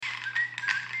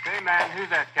Hey, man, who's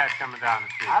that cat coming down the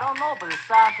street? I don't know, but it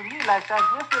sounds to me like that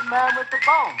gifted man with the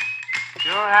bone.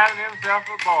 Sure having himself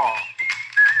a ball.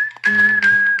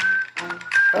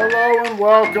 Hello and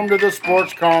welcome to the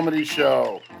Sports Comedy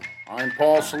Show. I'm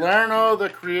Paul Salerno, the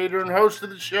creator and host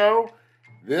of the show.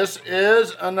 This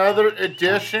is another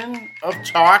edition of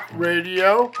Talk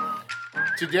Radio.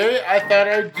 Today I thought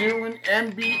I'd do an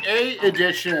NBA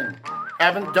edition.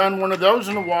 Haven't done one of those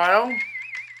in a while.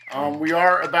 We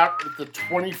are about at the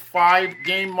 25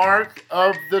 game mark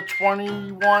of the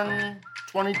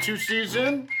 21-22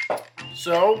 season.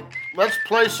 So let's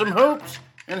play some hoops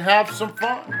and have some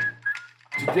fun.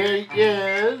 Today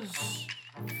is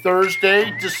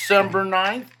Thursday, December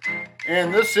 9th,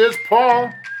 and this is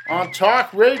Paul on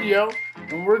Talk Radio,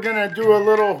 and we're going to do a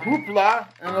little hoopla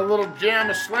and a little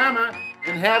jam-a-slamma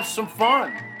and have some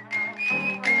fun.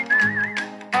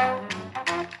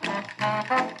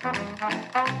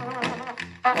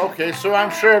 Okay, so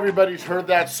I'm sure everybody's heard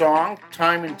that song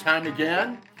time and time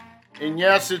again, and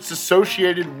yes, it's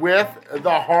associated with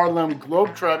the Harlem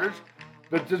Globetrotters,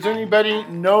 but does anybody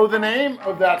know the name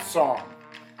of that song?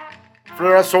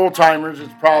 For us old-timers,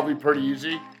 it's probably pretty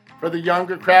easy. For the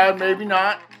younger crowd, maybe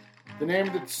not. The name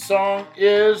of the song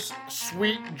is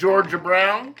Sweet Georgia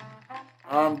Brown.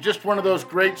 Just one of those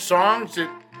great songs that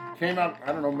came out,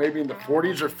 I don't know, maybe in the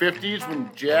 40s or 50s when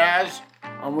jazz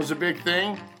was a big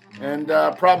thing. And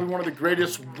probably one of the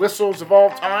greatest whistles of all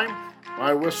time.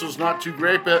 My whistle's not too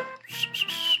great, but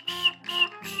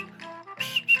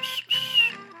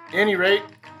any rate,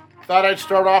 thought I'd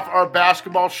start off our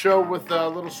basketball show with a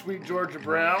little Sweet Georgia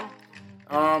Brown.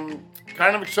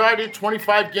 Kind of excited,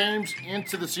 25 games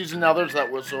into the season. Now there's that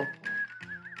whistle.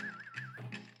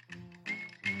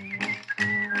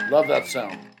 Love that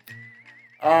sound.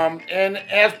 And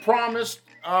as promised,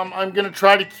 I'm going to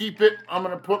try to keep it. I'm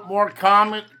going to put more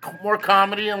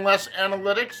comedy and less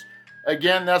analytics.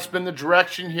 Again, that's been the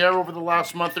direction here over the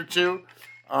last month or two,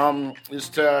 is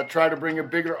to try to bring a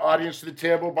bigger audience to the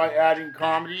table by adding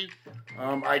comedy.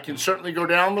 I can certainly go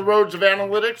down the roads of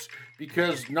analytics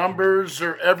because numbers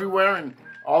are everywhere, and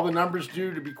all the numbers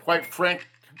do, to be quite frank,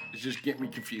 is just get me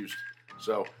confused.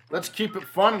 So let's keep it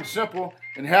fun and simple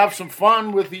and have some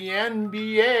fun with the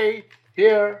NBA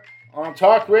here on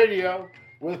Talk Radio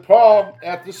with Paul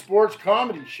at the Sports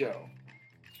Comedy Show.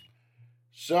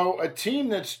 So a team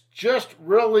that's just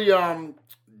really done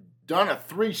a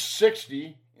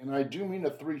 360, and I do mean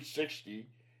a 360,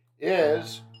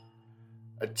 is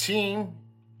a team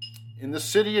in the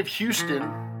city of Houston,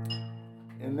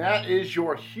 and that is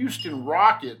your Houston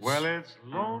Rockets. Well, it's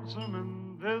lonesome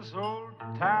in this old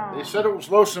town. They said it was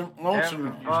lonesome in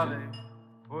Everybody Houston.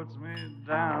 puts me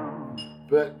down.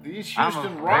 But these I'm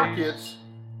Houston a Rockets, I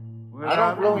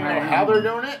Without don't really a know name, how they're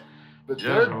doing it, but just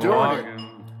they're doing it.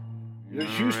 walking in The the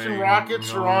Houston rain,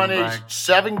 Rockets are on a going back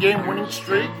 7-game winning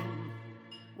streak,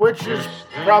 which is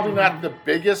probably not the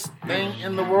biggest thing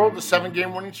in the world, the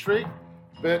 7-game winning streak.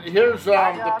 But here's the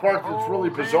part that's really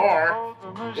bizarre,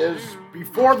 is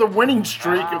before the winning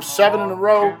streak of 7 in a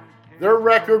row, their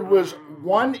record was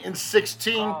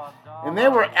 1-16, and they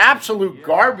were absolute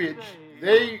garbage.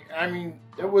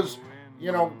 It was,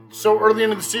 so early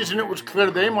into the season, it was clear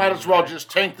they might as well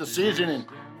just tank the season and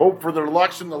hope for their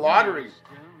lucks in the lottery.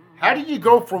 How do you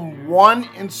go from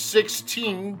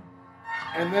 1-16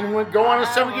 and then go on a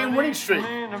 7-game winning streak?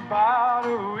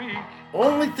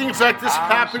 Only things like this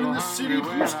happen in the city of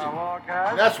Houston.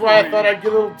 And that's why I thought I'd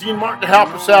get a little Dean Martin to help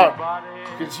us out,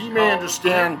 because he may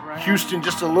understand Houston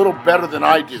just a little better than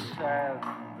I do.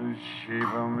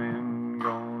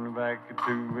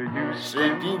 See,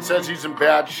 Dean says he's in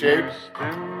bad shape.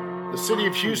 The city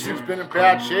of Houston's been in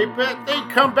bad shape, but they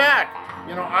come back.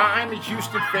 I'm a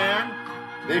Houston fan.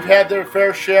 They've had their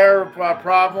fair share of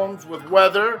problems with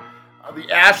weather. The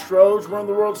Astros won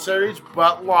the World Series,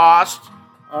 but lost.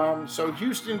 So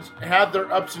Houston's had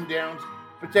their ups and downs.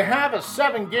 But to have a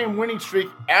 7-game winning streak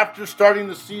after starting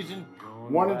the season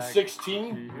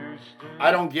 1-16,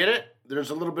 I don't get it. There's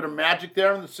a little bit of magic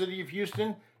there in the city of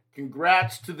Houston.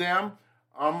 Congrats to them.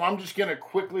 I'm just going to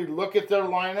quickly look at their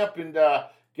lineup and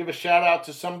give a shout out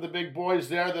to some of the big boys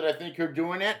there that I think are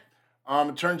doing it.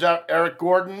 It turns out Eric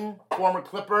Gordon, former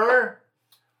Clipper.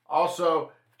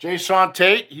 Also, Jason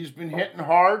Tate, he's been hitting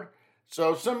hard.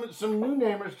 So some new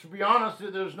namers, to be honest,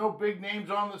 there's no big names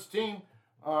on this team.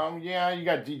 You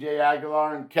got DJ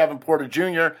Aguilar and Kevin Porter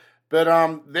Jr., but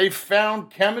they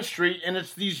found chemistry, and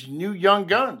it's these new young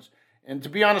guns. And to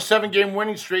be on a 7-game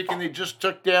winning streak, and they just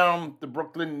took down the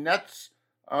Brooklyn Nets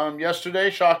yesterday,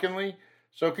 shockingly.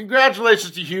 So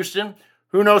congratulations to Houston.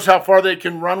 Who knows how far they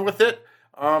can run with it.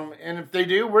 And if they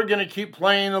do, we're going to keep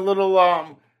playing a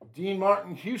little Dean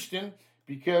Martin Houston,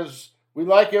 because we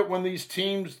like it when these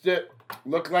teams that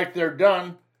look like they're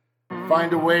done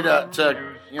find a way to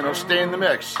stay in the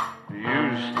mix.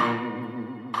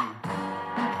 Houston,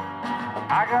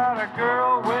 I got a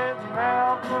girl waiting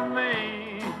out for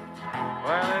me.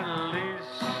 Well, at least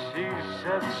she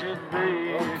said she'd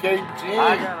be. Okay, Gene.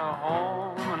 I got a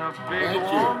home and a big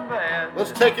warm bed.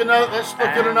 Let's look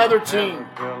at another team.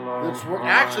 Let's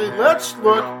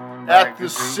look at the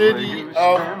city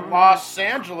of Los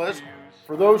Angeles.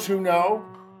 For those who know,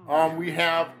 we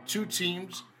have two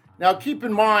teams. Now, keep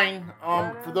in mind,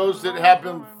 for those that have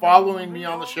been following me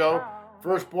on the show,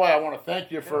 first, boy, I want to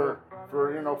thank you for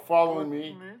following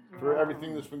me, for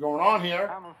everything that's been going on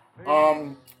here.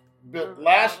 But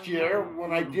last year,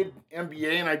 when I did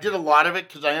NBA, and I did a lot of it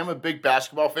because I am a big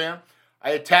basketball fan,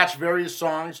 I attached various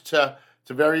songs to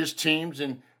various teams,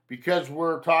 and because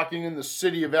we're talking in the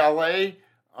city of LA,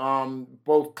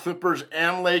 both Clippers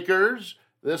and Lakers,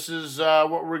 this is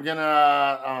what we're going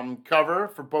to cover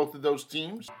for both of those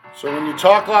teams. So when you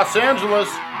talk Los Angeles,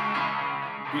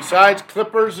 besides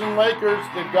Clippers and Lakers,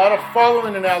 they've got a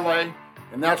following in LA.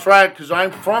 And that's right, because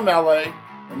I'm from LA.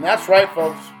 And that's right,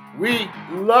 folks. We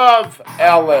love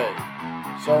LA.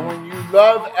 So when you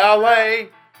love LA,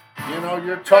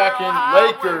 you're talking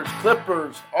Lakers,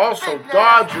 Clippers, also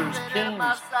Dodgers,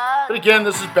 Kings. But again,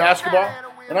 this is basketball.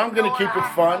 And I'm going to keep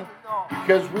it fun,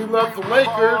 because we love the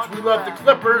Lakers, we love the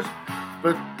Clippers,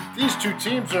 but these two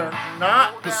teams are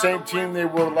not the same team they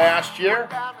were last year.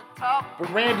 But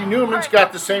Randy Newman's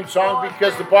got the same song,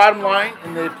 because the bottom line,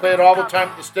 and they play it all the time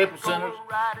at the Staples Centers,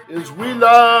 is we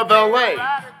love LA.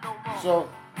 So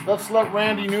let's let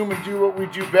Randy Newman do what we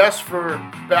do best for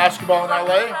basketball in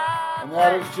LA, and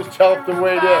that is just tell it the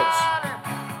way it is.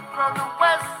 From the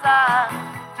west side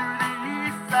to the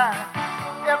east side,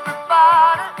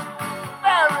 everybody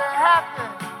very happy,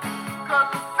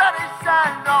 'cause the sun is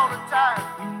shining all the time.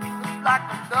 It's like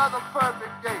another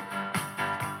perfect day.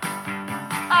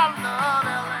 I love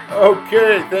LA.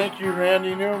 Okay, thank you,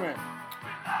 Randy Newman.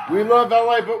 We love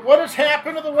LA, but what has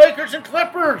happened to the Lakers and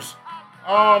Clippers?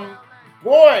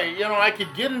 Boy, I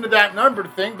could get into that number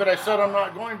thing, but I said I'm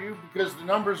not going to, because the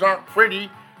numbers aren't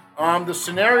pretty. The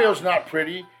scenario's not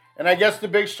pretty, and I guess the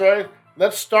big story.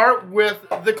 Let's start with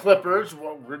the Clippers.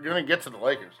 Well, we're going to get to the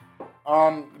Lakers.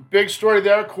 Big story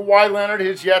there. Kawhi Leonard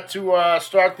has yet to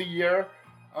start the year.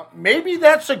 Maybe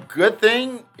that's a good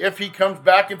thing if he comes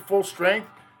back in full strength.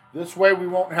 This way we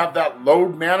won't have that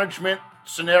load management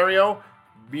scenario,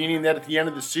 meaning that at the end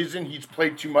of the season he's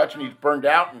played too much and he's burned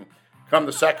out, and come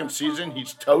the second season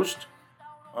he's toast.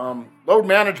 Load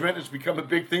management has become a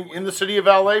big thing in the city of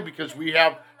LA, because we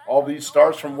have all these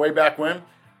stars from way back when.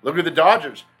 Look at the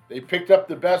Dodgers. They picked up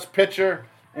the best pitcher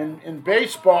in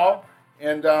baseball,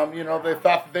 and they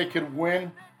thought that they could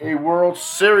win a World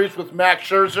Series with Max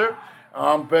Scherzer.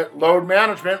 But load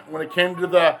management, when it came to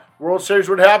the World Series,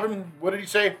 what happened? What did he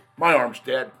say? My arm's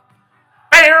dead.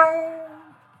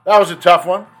 That was a tough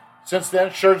one. Since then,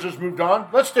 Scherzer's moved on.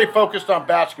 Let's stay focused on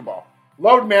basketball.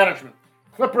 Load management.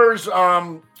 Clippers,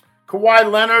 Kawhi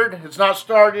Leonard has not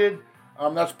started.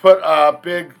 That's put a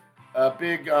big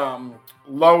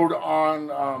load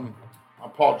on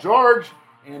Paul George,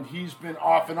 and he's been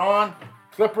off and on.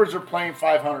 Clippers are playing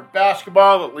 500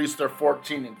 basketball. At least they're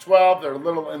 14-12. They're a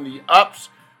little in the ups,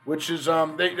 which is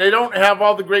they don't have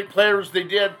all the great players they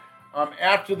did.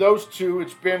 After those two,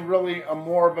 it's been really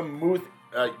more of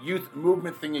a youth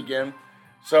movement thing again.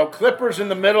 So Clippers in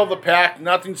the middle of the pack,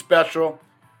 nothing special.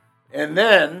 And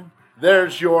then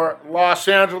there's your Los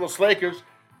Angeles Lakers,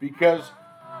 because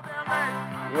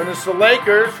when it's the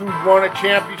Lakers who won a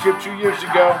championship 2 years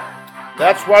ago,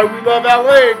 that's why we love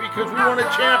LA, because we won a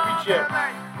championship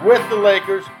with the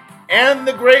Lakers and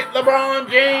the great LeBron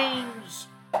James,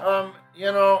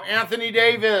 Anthony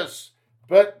Davis.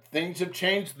 But things have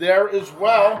changed there as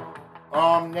well.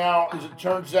 Now, as it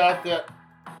turns out that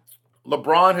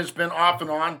LeBron has been off and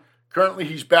on. Currently,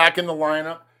 he's back in the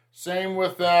lineup. Same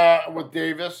with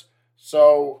Davis.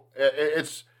 So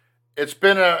it's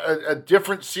been a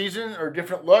different season, or a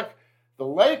different look. The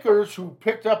Lakers, who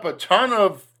picked up a ton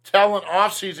of talent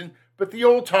offseason, but the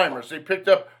old timers, they picked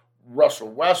up Russell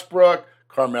Westbrook,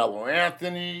 Carmelo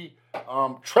Anthony,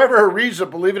 Trevor Ariza,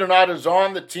 believe it or not, is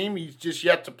on the team. He's just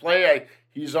yet to play.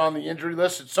 He's on the injury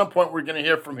list. At some point, we're going to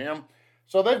hear from him.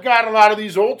 So they've got a lot of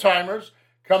these old timers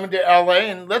coming to LA,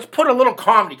 and let's put a little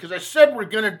comedy, because I said we're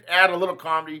going to add a little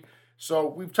comedy. So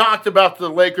we've talked about the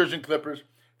Lakers and Clippers.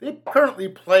 They currently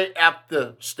play at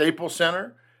the Staples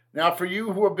Center. Now, for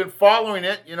you who have been following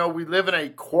it, we live in a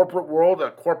corporate world,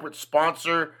 a corporate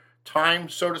sponsor time,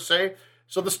 so to say.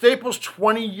 So the Staples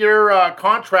 20-year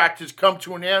contract has come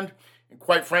to an end, And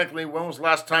quite frankly, when was the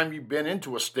last time you've been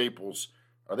into a Staples?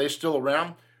 Are they still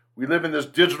around? We live in this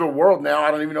digital world now.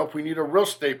 I don't even know if we need a real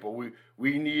staple.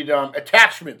 We need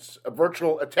attachments, a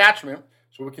virtual attachment,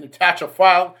 so we can attach a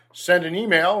file, send an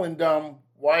email, and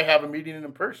why have a meeting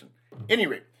in person?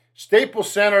 Anyway,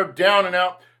 Staples Center, down and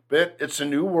out, but it's a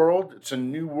new world. It's a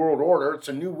new world order. It's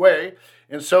a new way.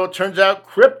 And so it turns out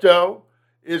crypto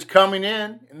is coming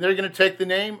in, and they're going to take the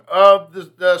name of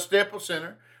the Staples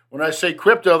Center. When I say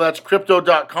crypto, that's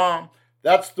crypto.com.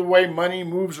 That's the way money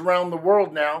moves around the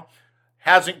world now.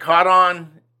 Hasn't caught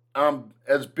on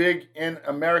as big in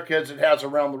America as it has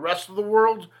around the rest of the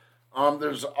world.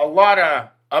 There's a lot of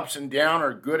ups and downs,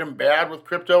 or good and bad with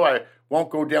crypto. I won't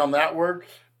go down that word.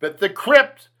 But the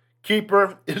Crypt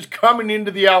Keeper is coming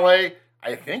into the LA,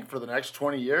 I think, for the next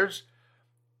 20 years.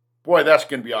 Boy, that's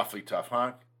going to be awfully tough,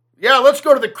 huh? Yeah, let's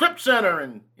go to the Crypt Center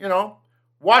and,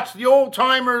 watch the old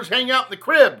timers hang out in the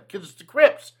crib, because it's the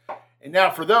Crypts. And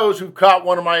now for those who've caught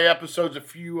one of my episodes a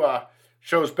few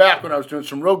shows back when I was doing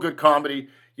some real good comedy,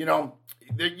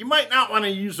 you might not want to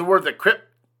use the word the Crypt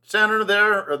Center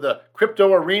there or the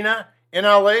Crypto Arena in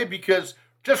LA, because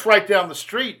just right down the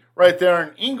street, right there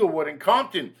in Inglewood and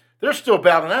Compton, they're still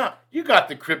battling out. You got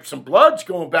the Crips and Bloods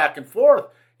going back and forth,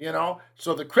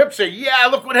 So the Crips say, yeah,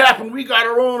 look what happened. We got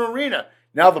our own arena.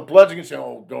 Now the Bloods are going to say,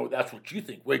 oh, no, that's what you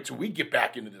think. Wait till we get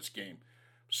back into this game.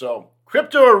 So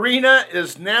Crypto Arena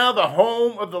is now the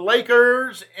home of the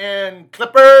Lakers and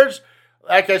Clippers.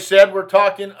 Like I said, we're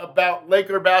talking about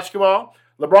Laker basketball.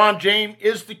 LeBron James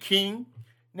is the king.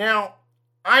 Now,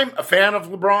 I'm a fan of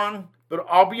LeBron, but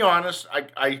I'll be honest,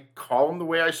 I call him the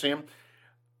way I see him.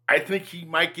 I think he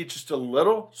might get just a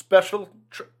little special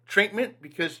treatment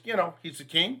because, he's the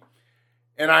king.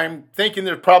 And I'm thinking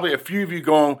there's probably a few of you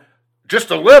going, just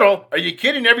a little? Are you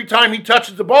kidding? Every time he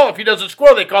touches the ball, if he doesn't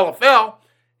score, they call a foul.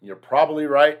 And you're probably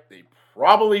right. They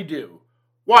probably do.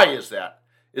 Why is that?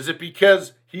 Is it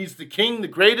because he's the king, the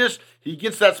greatest, he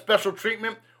gets that special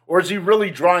treatment? Or is he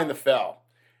really drawing the foul?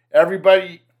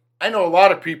 Everybody, I know a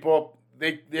lot of people,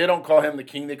 they don't call him the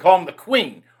king. They call him the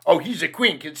queen. Oh, he's a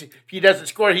queen because if he doesn't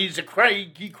score, he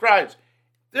cries.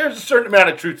 There's a certain amount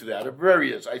of truth to that. It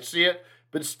really is. I see it.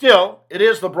 But still, it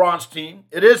is LeBron's team.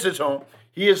 It is his home.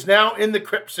 He is now in the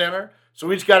Crypt Center, so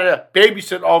he's got to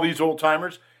babysit all these old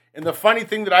timers. And the funny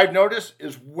thing that I've noticed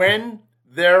is when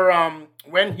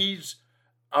he's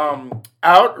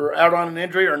out or out on an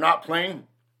injury or not playing,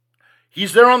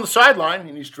 he's there on the sideline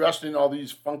and he's dressed in all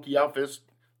these funky outfits,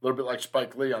 a little bit like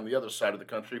Spike Lee on the other side of the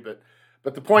country.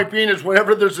 But the point being is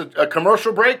whenever there's a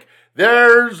commercial break,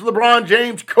 there's LeBron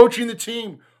James coaching the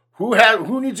team.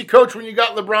 Who needs a coach when you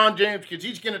got LeBron James? Because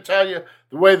he's going to tell you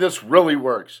the way this really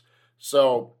works.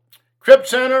 So, Crypt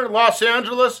Center, Los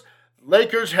Angeles,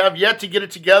 Lakers have yet to get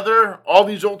it together. All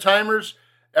these old timers,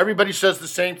 everybody says the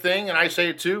same thing, and I say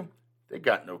it too. They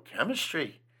got no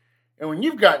chemistry. And when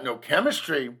you've got no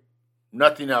chemistry,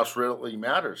 nothing else really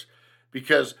matters.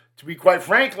 Because, to be quite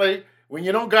frankly, when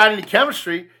you don't got any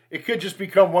chemistry, it could just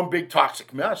become one big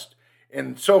toxic mess.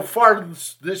 And so far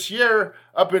this year,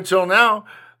 up until now,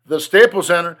 the Staples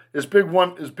Center has been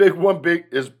one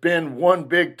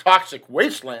big toxic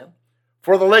wasteland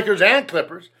for the Lakers and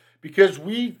Clippers, because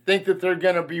we think that they're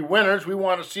going to be winners. We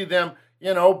want to see them,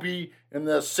 be in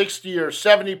the 60 or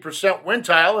 70% win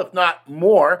tile, if not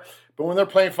more. But when they're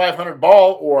playing 500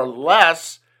 ball or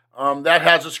less, that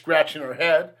has a scratch in our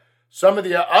head. Some of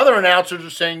the other announcers are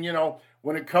saying,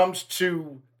 when it comes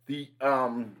to the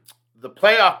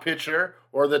playoff picture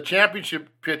or the championship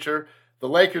picture, the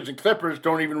Lakers and Clippers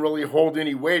don't even really hold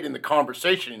any weight in the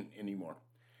conversation anymore.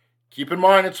 Keep in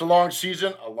mind, it's a long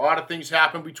season. A lot of things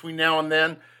happen between now and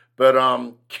then.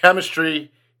 But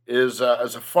chemistry is a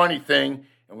funny thing.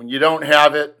 And when you don't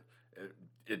have it,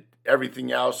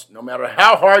 everything else, no matter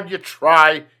how hard you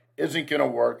try, isn't going to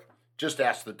work. Just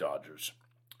ask the Dodgers.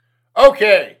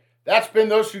 Okay, that's been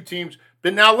those two teams.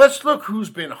 But now let's look who's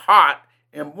been hot.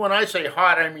 And when I say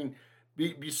hot, I mean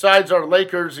besides our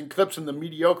Lakers and Clips and the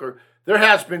mediocre, there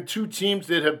has been two teams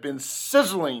that have been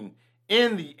sizzling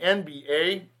in the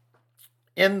NBA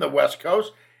in the West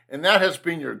Coast, and that has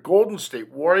been your Golden State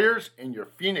Warriors and your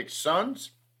Phoenix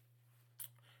Suns.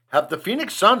 Have the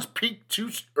Phoenix Suns peaked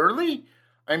too early?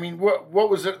 I mean, what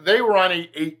was it? They were on a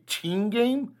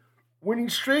 18-game winning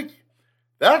streak.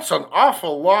 That's an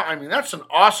awful lot. I mean, that's an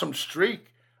awesome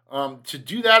streak. To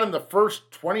do that in the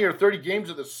first 20 or 30 games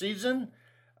of the season,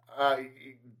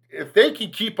 if they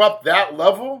can keep up that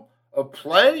level of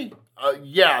play,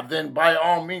 then by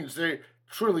all means, they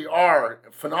truly are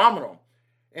phenomenal.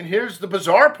 And here's the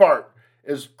bizarre part.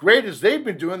 As great as they've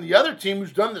been doing, the other team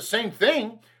who's done the same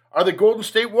thing are the Golden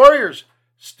State Warriors.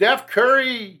 Steph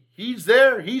Curry, He's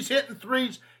there. He's hitting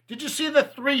threes. Did you see the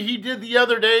three he did the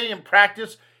other day in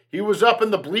practice? He was up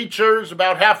in the bleachers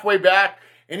about halfway back,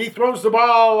 and he throws the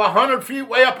ball 100 feet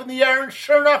way up in the air, and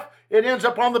sure enough, it ends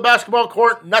up on the basketball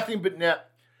court, nothing but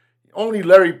net. Only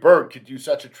Larry Bird could do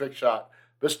such a trick shot.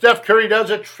 But Steph Curry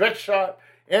does a trick shot,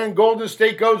 and Golden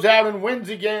State goes out and wins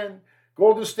again.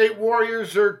 Golden State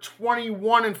Warriors are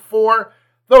 21-4.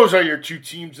 Those are your two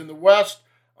teams in the West.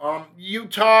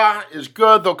 Utah is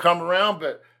good. They'll come around,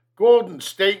 but Golden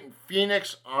State and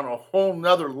Phoenix on a whole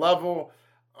nother level.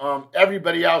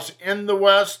 Everybody else in the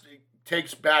West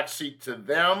takes backseat to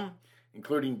them,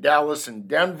 including Dallas and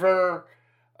Denver.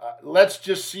 Let's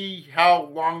just see how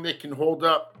long they can hold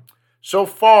up. So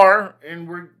far, and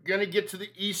we're going to get to the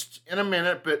East in a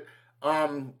minute, but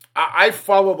I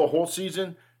follow the whole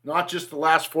season, not just the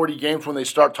last 40 games when they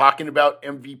start talking about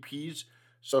MVPs.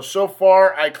 So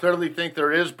far, I clearly think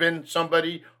there has been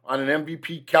somebody on an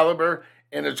MVP caliber,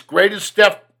 and as great as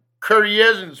Steph Curry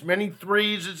is and as many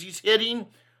threes as he's hitting,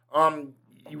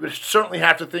 you would certainly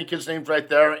have to think his name's right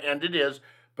there, and it is.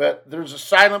 But there's a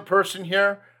silent person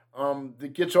here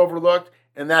that gets overlooked,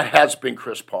 and that has been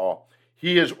Chris Paul.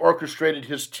 He has orchestrated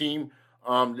his team.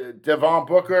 Devin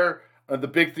Booker, the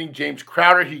big thing, James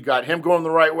Crowder, he got him going the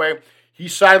right way. He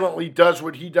silently does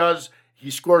what he does.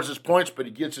 He scores his points, but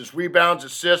he gets his rebounds,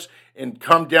 assists, and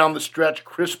come down the stretch.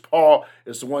 Chris Paul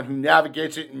is the one who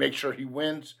navigates it and makes sure he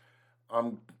wins.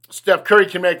 Steph Curry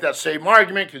can make that same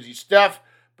argument because he's Steph,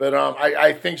 but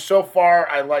I think so far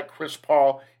I like Chris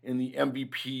Paul in the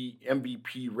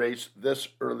MVP race this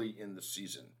early in the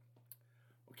season.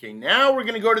 Okay, now we're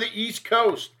going to go to the East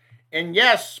Coast. And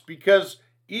yes, because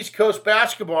East Coast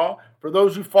basketball, for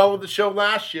those who followed the show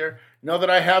last year, know that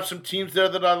I have some teams there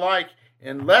that I like.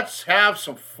 And let's have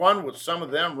some fun with some of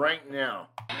them right now.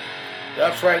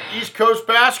 That's right, East Coast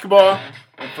basketball.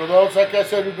 And for those, like I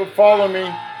said, who've been following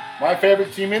me, my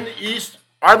favorite team in the East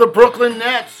are the Brooklyn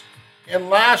Nets. And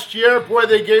last year, boy,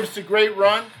 they gave us a great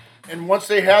run. And once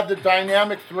they had the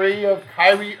dynamic three of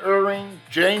Kyrie Irving,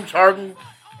 James Harden,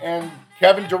 and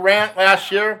Kevin Durant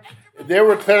last year, they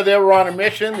were clear they were on a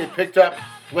mission. They picked up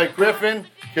Blake Griffin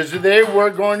because they were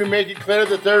going to make it clear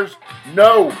that there's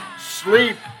no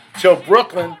sleep till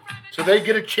Brooklyn, so they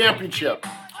get a championship.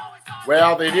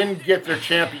 Well, they didn't get their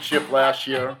championship last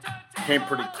year. Came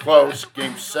pretty close,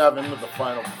 Game 7 of the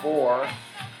Final Four.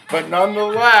 But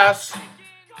nonetheless,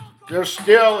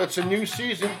 it's a new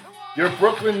season. Your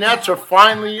Brooklyn Nets are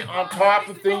finally on top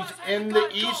of things in the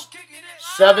East,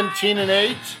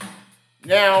 17-8.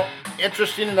 Now,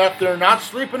 interesting enough, they're not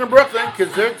sleeping in Brooklyn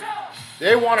because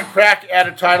they want to crack at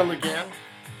a title again.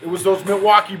 It was those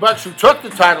Milwaukee Bucks who took the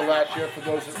title last year, for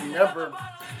those that remember.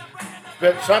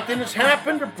 But something has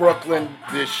happened to Brooklyn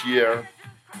this year.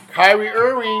 Kyrie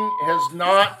Irving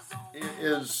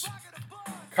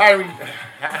Kyrie,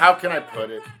 how can I put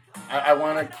it? I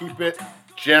want to keep it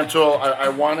gentle. I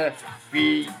want to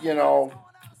be,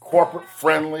 corporate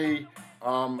friendly.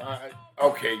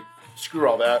 Okay, screw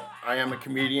all that. I am a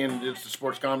comedian. It's a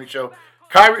sports comedy show.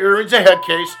 Kyrie Irving's a head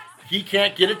case. He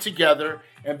can't get it together.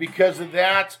 And because of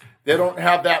that, they don't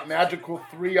have that magical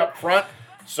three up front.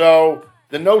 So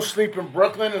the no sleep in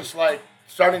Brooklyn is like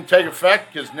starting to take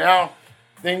effect because now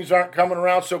things aren't coming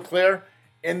around so clear.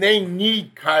 And they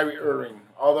need Kyrie Irving,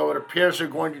 although it appears they're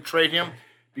going to trade him.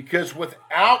 Because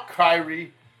without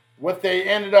Kyrie, what they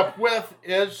ended up with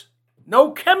is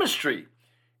no chemistry.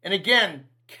 And again,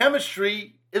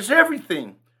 chemistry is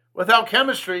everything. Without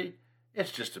chemistry,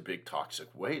 it's just a big toxic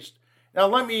waste. Now,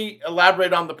 let me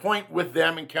elaborate on the point with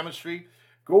them in chemistry.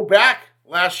 Go back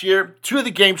last year to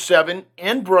the Game 7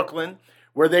 in Brooklyn,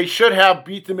 where they should have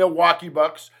beat the Milwaukee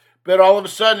Bucks. But all of a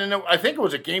sudden, I think it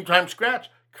was a game-time scratch,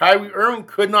 Kyrie Irving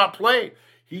could not play.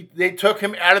 They took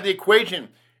him out of the equation.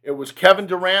 It was Kevin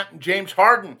Durant and James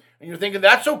Harden. And you're thinking,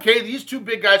 that's okay, these two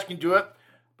big guys can do it.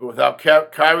 But without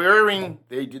Kyrie Irving,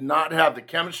 they did not have the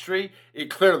chemistry. It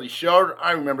clearly showed.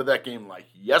 I remember that game like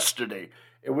yesterday.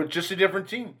 It was just a different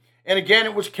team. And again,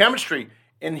 it was chemistry.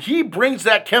 And he brings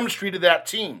that chemistry to that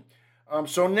team.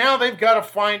 So now they've got to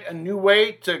find a new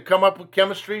way to come up with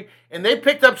chemistry. And they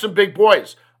picked up some big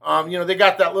boys. They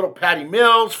got that little Patty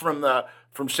Mills from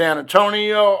San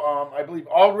Antonio. I believe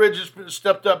Aldridge has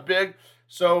stepped up big.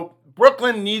 So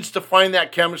Brooklyn needs to find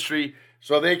that chemistry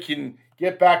so they can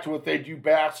get back to what they do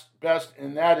best,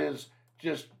 and that is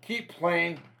just keep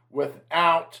playing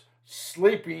without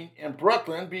sleeping in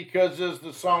Brooklyn, because as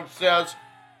the song says,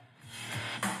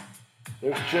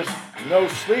 there's just no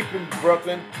sleep in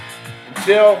Brooklyn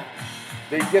until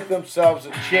they get themselves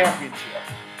a championship.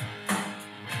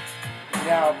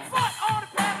 Now,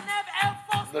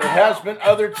 there has been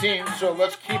other teams, so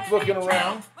let's keep looking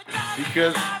around,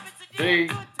 because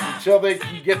until they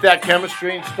can get that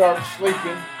chemistry and start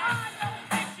sleeping.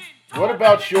 What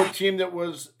about your team that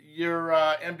was your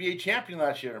NBA champion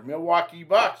last year, Milwaukee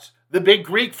Bucks? The big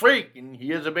Greek freak, and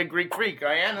he is a big Greek freak,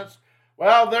 Giannis.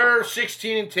 Well, they're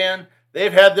 16-10.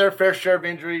 They've had their fair share of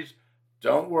injuries.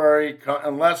 Don't worry,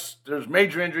 unless there's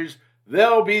major injuries,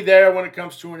 they'll be there when it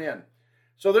comes to an end.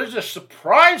 So there's a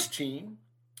surprise team,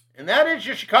 and that is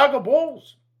your Chicago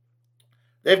Bulls.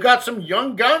 They've got some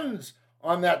young guns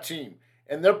on that team,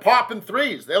 and they're popping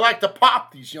threes. They like to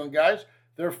pop, these young guys.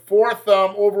 They're fourth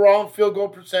overall in field goal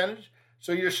percentage.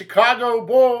 So your Chicago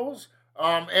Bulls,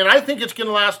 and I think it's going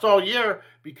to last all year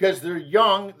because they're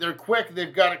young, they're quick,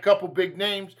 they've got a couple big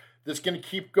names that's going to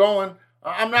keep going.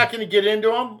 I'm not going to get into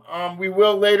them. We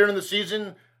will later in the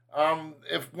season.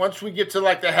 If once we get to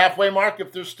like the halfway mark,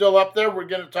 if they're still up there, we're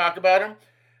going to talk about them.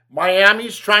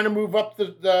 Miami's trying to move up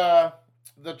the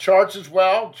charts as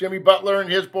well. Jimmy Butler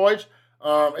and his boys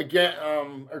are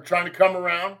trying to come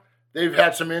around. They've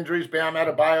had some injuries. Bam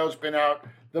Adebayo's been out,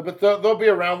 but they'll be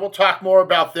around. We'll talk more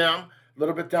about them a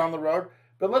little bit down the road.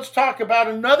 But let's talk about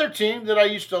another team that I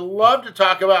used to love to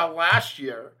talk about last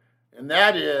year, and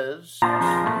that is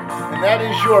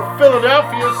your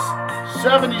Philadelphia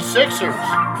 76ers.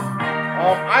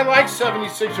 I like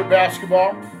 76er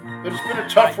basketball, but it's been a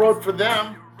tough road for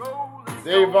them.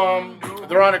 They're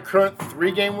on a current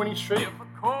 3-game winning streak.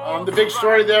 The big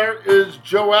story there is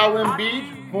Joel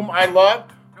Embiid, whom I love,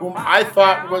 whom I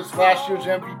thought was last year's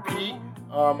MVP.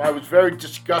 I was very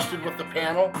disgusted with the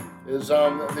panel, as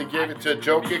they gave it to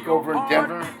Jokic over in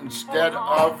Denver instead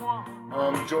of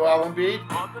Joel Embiid.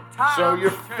 So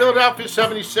your Philadelphia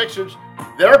 76ers,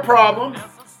 their problem,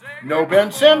 no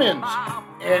Ben Simmons.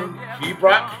 And he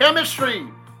brought chemistry.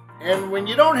 And when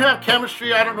you don't have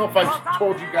chemistry, I don't know if I've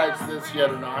told you guys this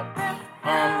yet or not.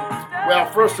 Well,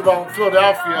 first of all, in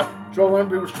Philadelphia, Joel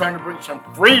Embiid was trying to bring some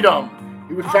freedom.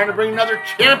 He was trying to bring another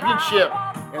championship.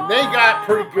 And they got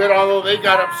pretty good, although they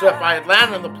got upset by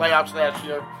Atlanta in the playoffs last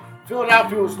year.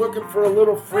 Philadelphia was looking for a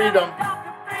little freedom.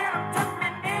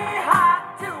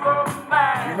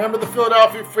 You remember the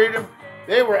Philadelphia Freedom?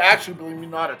 They were actually, believe me,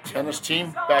 not a tennis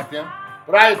team back then.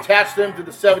 But I attached them to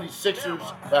the 76ers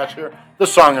last year. The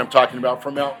song I'm talking about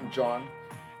from Elton John.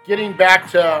 Getting back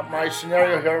to my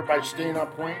scenario here by staying on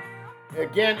point.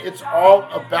 Again, it's all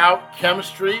about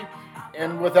chemistry.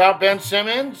 And without Ben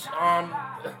Simmons,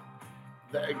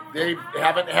 they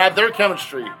haven't had their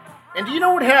chemistry. And do you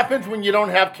know what happens when you don't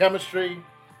have chemistry?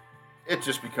 It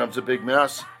just becomes a big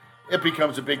mess. It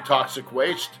becomes a big toxic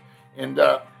waste. And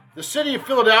the city of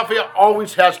Philadelphia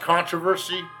always has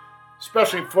controversy.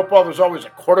 Especially in football, there's always a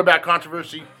quarterback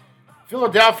controversy.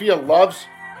 Philadelphia loves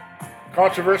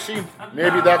controversy.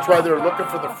 Maybe that's why they're looking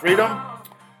for the freedom.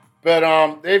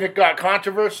 But they've got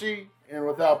controversy, and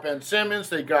without Ben Simmons,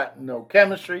 they got no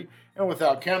chemistry. And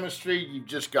without chemistry, you've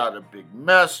just got a big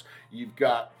mess. You've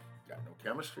got no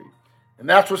chemistry. And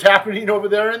that's what's happening over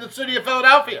there in the city of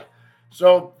Philadelphia.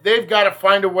 So they've got to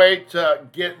find a way to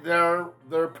get their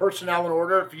personnel in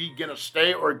order if he's going to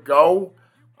stay or go.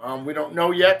 We don't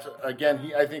know yet.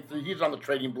 Again, I think he's on the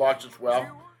trading blocks as well.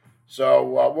 So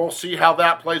we'll see how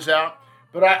that plays out.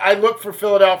 But I look for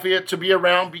Philadelphia to be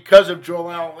around because of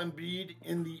Joel Embiid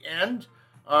in the end.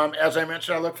 As I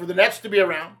mentioned, I look for the Nets to be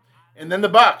around. And then the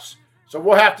Bucks. So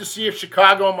we'll have to see if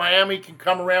Chicago and Miami can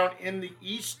come around in the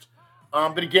East.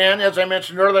 But again, as I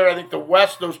mentioned earlier, I think the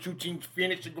West, those two teams,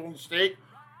 Phoenix and Golden State,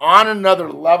 on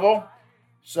another level.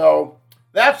 So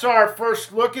that's our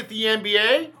first look at the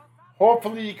NBA.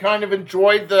 Hopefully you kind of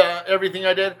enjoyed everything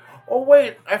I did. Oh,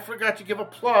 wait, I forgot to give a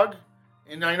plug.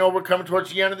 And I know we're coming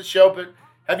towards the end of the show, but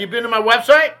have you been to my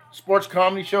website?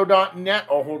 SportsComedyShow.net.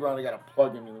 Oh, hold on, I got a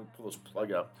plug in. Let me pull this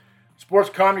plug up.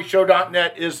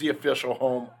 SportsComedyShow.net is the official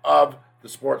home of the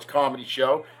Sports Comedy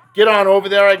Show. Get on over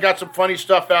there. I got some funny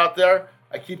stuff out there.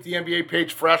 I keep the NBA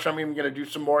page fresh. I'm even going to do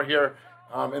some more here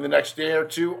in the next day or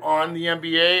two on the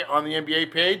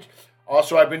NBA page.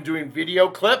 Also, I've been doing video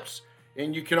clips.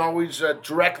 And you can always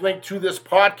direct link to this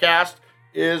podcast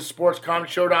is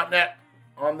sportscomedyshow.net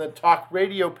on the talk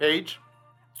radio page.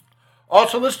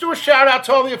 Also, let's do a shout out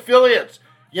to all the affiliates.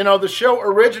 You know, the show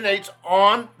originates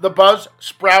on the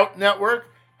Buzzsprout Network.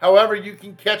 However, you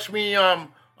can catch me. I'm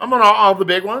on all the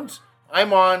big ones.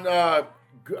 I'm on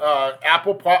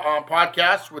Apple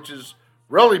Podcasts, which has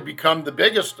really become the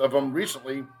biggest of them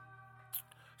recently.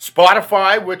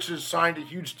 Spotify, which has signed a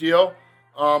huge deal.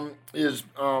 Is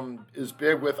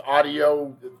big with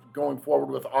audio, going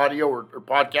forward with audio or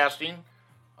podcasting.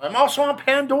 I'm also on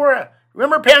Pandora.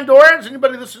 Remember Pandora? Does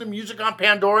anybody listen to music on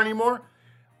Pandora anymore?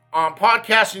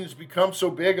 Podcasting has become so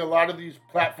big, a lot of these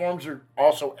platforms are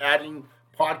also adding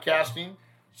podcasting.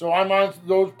 So I'm on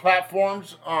those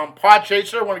platforms.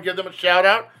 Podchaser, I want to give them a shout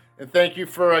out and thank you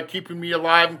for keeping me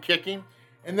alive and kicking.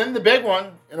 And then the big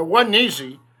one, and it wasn't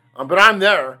easy, but I'm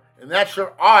there, and that's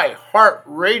your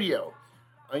iHeartRadio.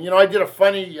 I did a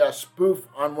funny spoof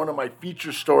on one of my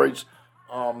feature stories.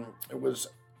 It was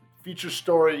feature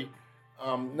story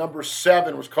number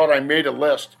 7. It was called I Made a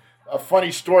List. A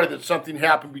funny story that something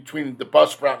happened between the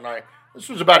Buzzsprout and I. This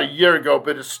was about a year ago,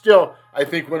 but it's still, I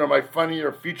think, one of my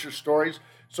funnier feature stories.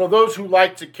 So those who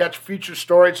like to catch feature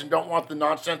stories and don't want the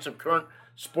nonsense of current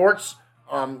sports,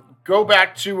 go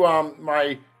back to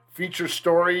my feature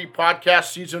story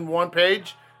podcast season 1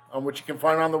 page, which you can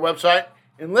find on the website,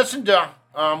 and listen to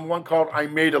one called I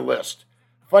Made a List.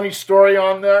 Funny story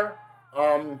on there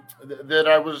that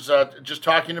I was just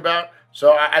talking about.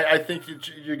 So I think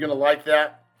you're going to like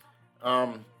that.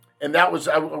 And that was,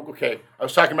 okay, I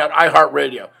was talking about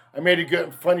iHeartRadio. I made a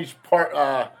good, funny spoof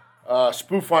on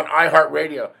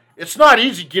iHeartRadio. It's not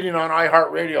easy getting on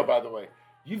iHeartRadio, by the way.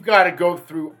 You've got to go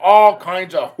through all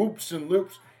kinds of hoops and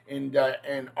loops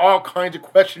and all kinds of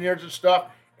questionnaires and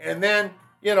stuff. And then,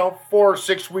 4 or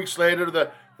 6 weeks later,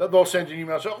 they'll send you an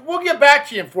email. So we'll get back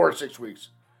to you in 4 or 6 weeks.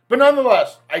 But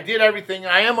nonetheless, I did everything.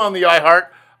 I am on the iHeart.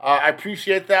 I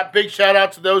appreciate that. Big shout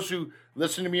out to those who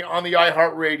listen to me on the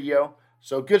iHeartRadio.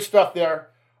 So good stuff there.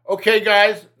 Okay,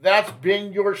 guys, that's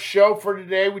been your show for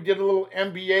today. We did a little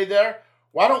NBA there.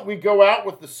 Why don't we go out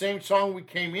with the same song we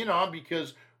came in on,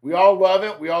 because we all love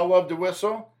it. We all love to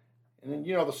whistle. And then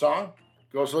you know the song.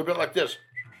 It goes a little bit like this.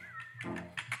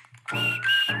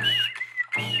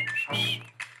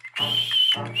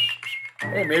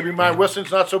 Hey, maybe my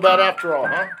whistling's not so bad after all,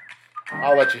 huh?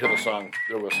 I'll let you hear the song.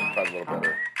 Your whistling probably a little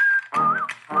better.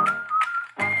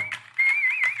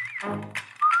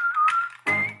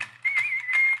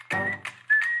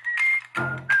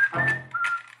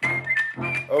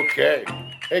 Okay.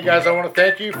 Hey, guys, I want to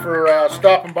thank you for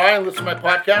stopping by and listening to my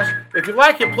podcast. If you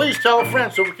like it, please tell a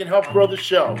friend so we can help grow the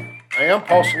show. I am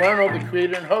Paul Salerno, the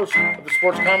creator and host of the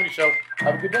Sports Comedy Show.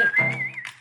 Have a good day.